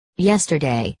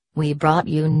Yesterday, we brought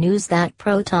you news that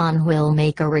Proton will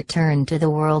make a return to the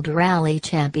World Rally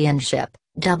Championship,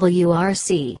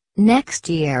 WRC, next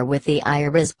year with the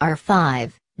Iriz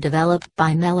R5, developed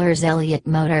by Mellors Elliott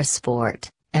Motorsport,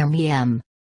 MEM.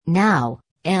 Now,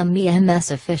 MEM's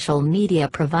official media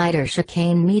provider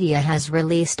Chicane Media has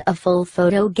released a full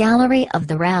photo gallery of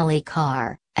the rally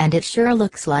car, and it sure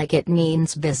looks like it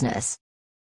means business.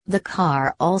 The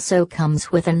car also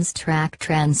comes with Instrac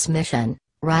transmission,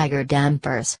 Riger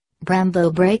dampers,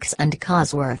 Brembo brakes and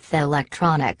Cosworth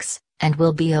electronics, and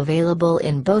will be available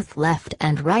in both left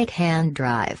and right-hand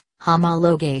drive.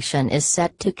 Homologation is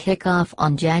set to kick off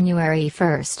on January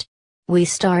 1st. We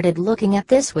started looking at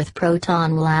this with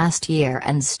Proton last year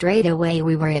and straight away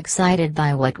we were excited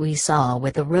by what we saw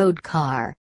with the road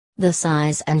car. The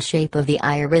size and shape of the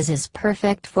Iriz is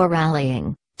perfect for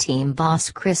rallying, team boss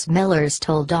Chris Mellors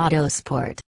told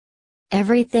Autosport.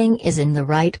 Everything is in the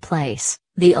right place.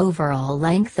 The overall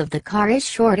length of the car is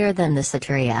shorter than the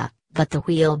Satria, but the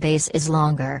wheelbase is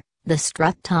longer, the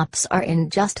strut tops are in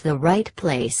just the right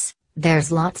place, there's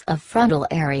lots of frontal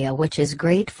area which is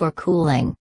great for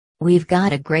cooling. We've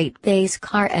got a great base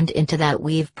car and into that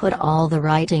we've put all the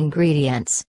right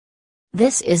ingredients.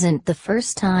 This isn't the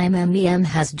first time MEM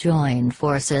has joined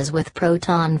forces with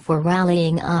Proton for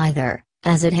rallying either,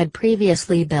 as it had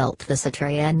previously built the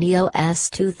Satria Neo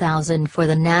S2000 for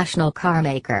the national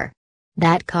carmaker.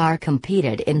 That car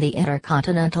competed in the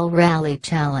Intercontinental Rally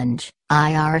Challenge,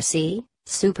 IRC,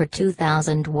 Super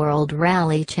 2000 World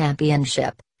Rally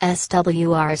Championship,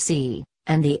 SWRC,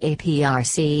 and the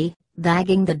APRC,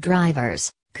 bagging the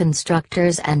drivers,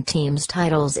 constructors and teams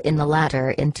titles in the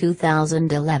latter in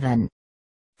 2011.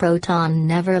 Proton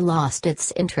never lost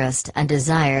its interest and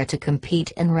desire to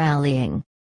compete in rallying.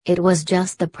 It was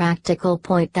just the practical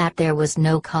point that there was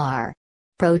no car.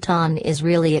 Proton is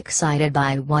really excited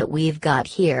by what we've got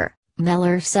here,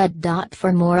 Mellors said.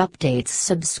 For more updates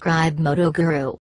subscribe MotoGuru.